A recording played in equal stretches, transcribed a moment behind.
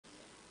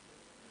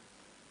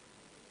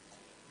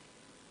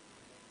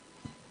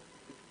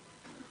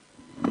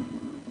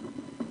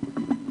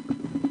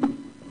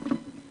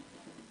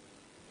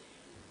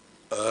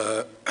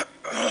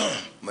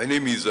My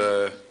name is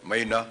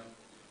Maina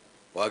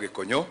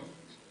Gikonyo,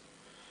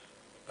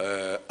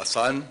 a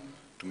son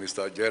to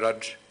Mr.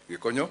 Gerald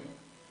Gikonyo,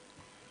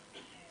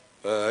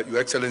 Your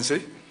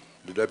Excellency,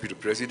 the Deputy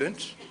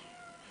President,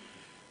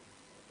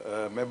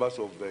 members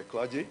of the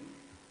clergy,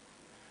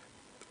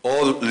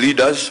 all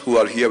leaders who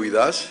are here with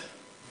us,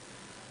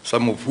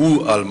 some of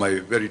who are my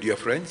very dear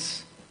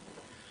friends,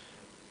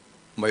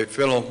 my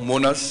fellow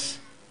mourners,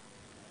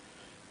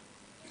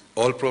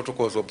 all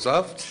protocols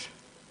observed.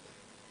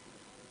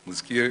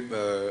 Msikie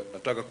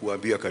nataka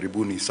kuambia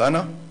karibuni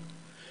sana,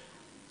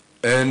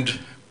 and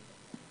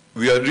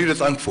we are really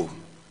thankful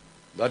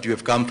that you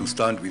have come to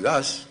stand with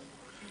us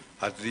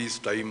at this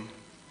time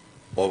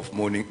of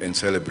mourning and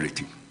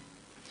celebrating.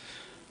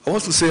 I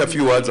want to say a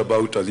few words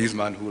about this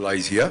man who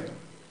lies here.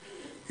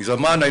 He's a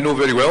man I know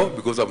very well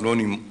because I've known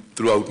him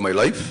throughout my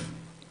life,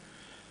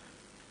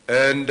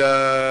 and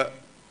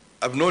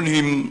I've known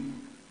him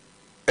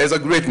as a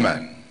great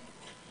man,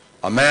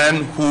 a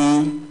man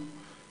who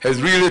has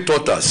really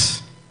taught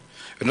us.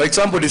 And like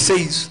somebody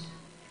says,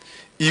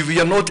 if we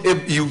are not,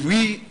 if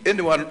we,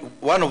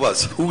 one of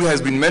us who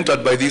has been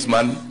mentored by this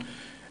man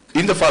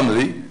in the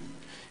family,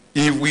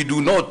 if we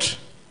do not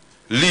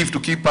live to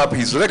keep up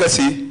his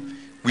legacy,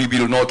 we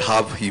will not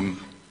have him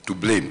to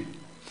blame.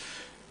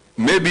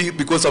 Maybe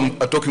because I'm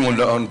talking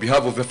on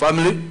behalf of the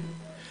family,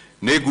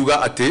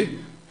 neguga ate,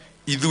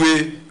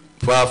 idue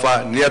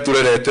fafa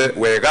niaturerete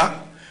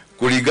wega,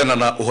 kuligana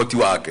na uhoti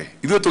wake.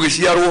 Idue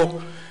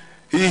tugishiarwo,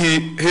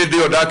 he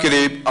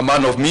a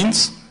man of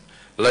means,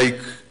 like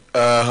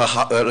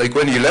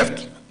when he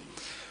left,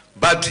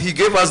 but he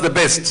gave us the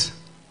best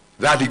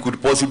that he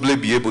could possibly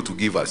be able to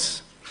give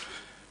us.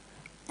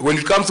 When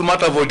it comes to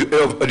matter of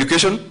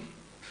education,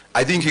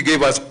 I think he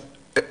gave us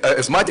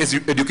as much as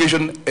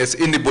education as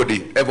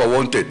anybody ever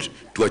wanted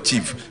to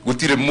achieve.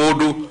 Gutire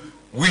modu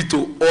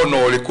witu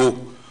ono liko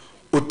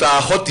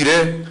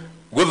utahotire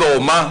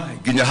guthoma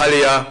ginya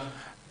haria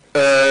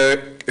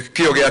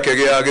kio giake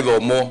gia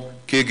githomo.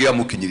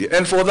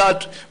 And for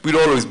that, we'll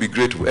always be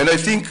grateful. And I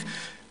think,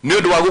 to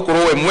live,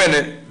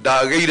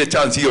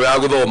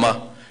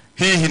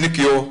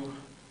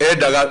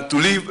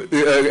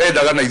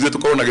 na izu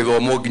tukoro na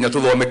githomo ginya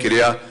tuthome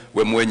kiria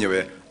we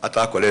mwenyewe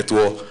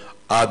atakoretwo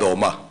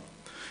athoma.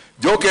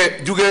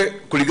 Joke juge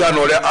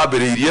kuligana uria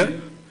ambiriirie,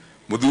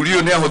 muthuri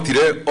uyu ni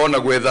ahotire ona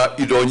gwetha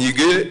indo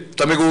nyingi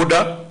ta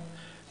migunda,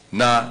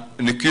 na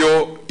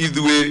nikio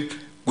ithue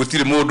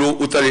gutire mundu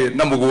utari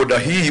na mugunda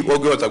hihi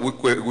ongehota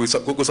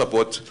gu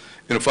support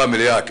in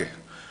family yake.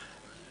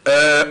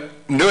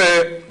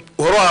 Niwe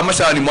uhoro wa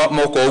macani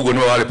moko uguo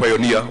niwe wari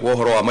pioneer wa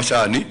uhoro wa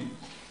macani.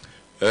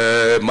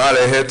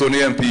 Marehetwo ni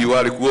MP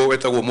wari kuo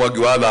wetagwo Mwangi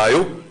wa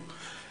Thayo,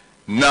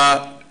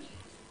 na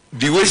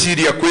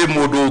ndigwiciria kwi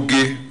mundu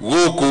ungi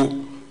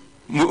guku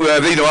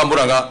thiini wa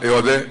Murang'a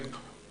yothe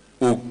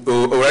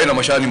urai na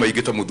macani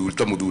maingi ta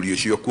muthuri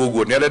ucio.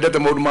 Koguo ni arendete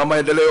maundu ma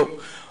maendeleo,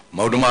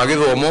 maundu ma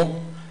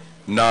githomo,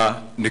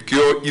 na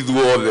nikio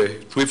ithuothe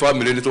twi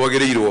family ni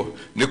twagirirwo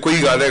ni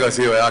kuiga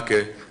legacy yo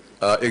yake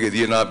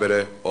igithie na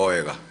mbere o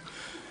wega.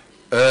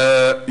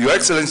 Your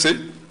Excellency,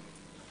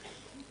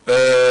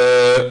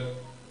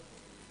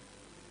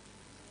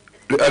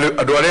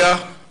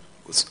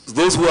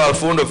 those who are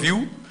fond of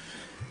you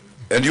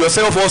and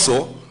yourself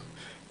also,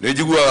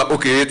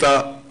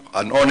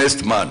 an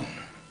honest man.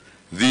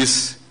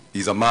 This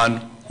is a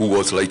man who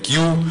was like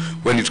you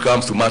when it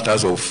comes to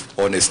matters of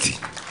honesty.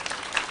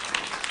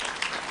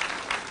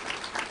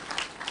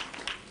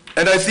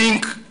 And I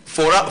think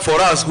for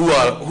us who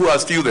are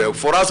still there,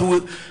 for us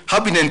who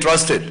have been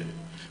entrusted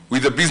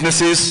with the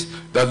businesses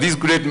that this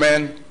great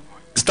man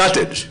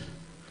started,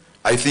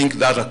 I think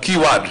that's a key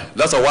word.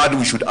 That's a word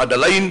we should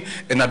underline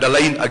and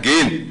underline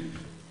again,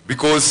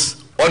 because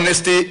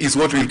honesty is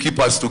what will keep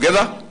us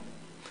together,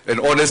 and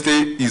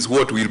honesty is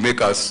what will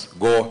make us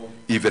go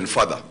even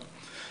further.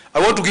 I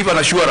want to give an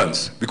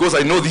assurance, because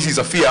I know this is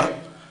a fear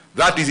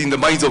that is in the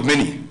minds of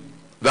many,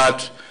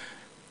 that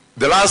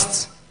the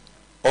last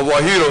of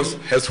our heroes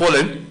has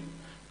fallen.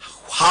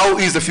 How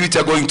is the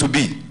future going to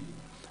be?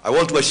 I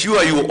want to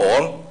assure you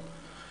all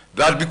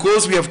that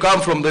because we have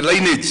come from the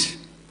lineage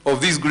of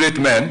this great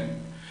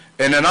man,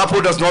 and an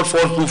apple does not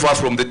fall too far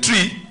from the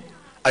tree,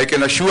 I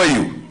can assure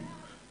you,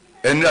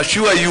 and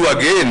assure you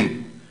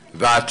again,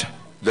 that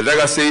the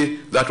legacy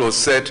that was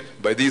set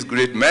by this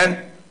great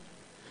man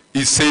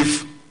is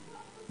safe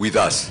with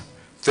us.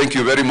 Thank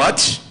you very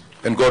much,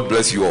 and God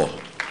bless you all.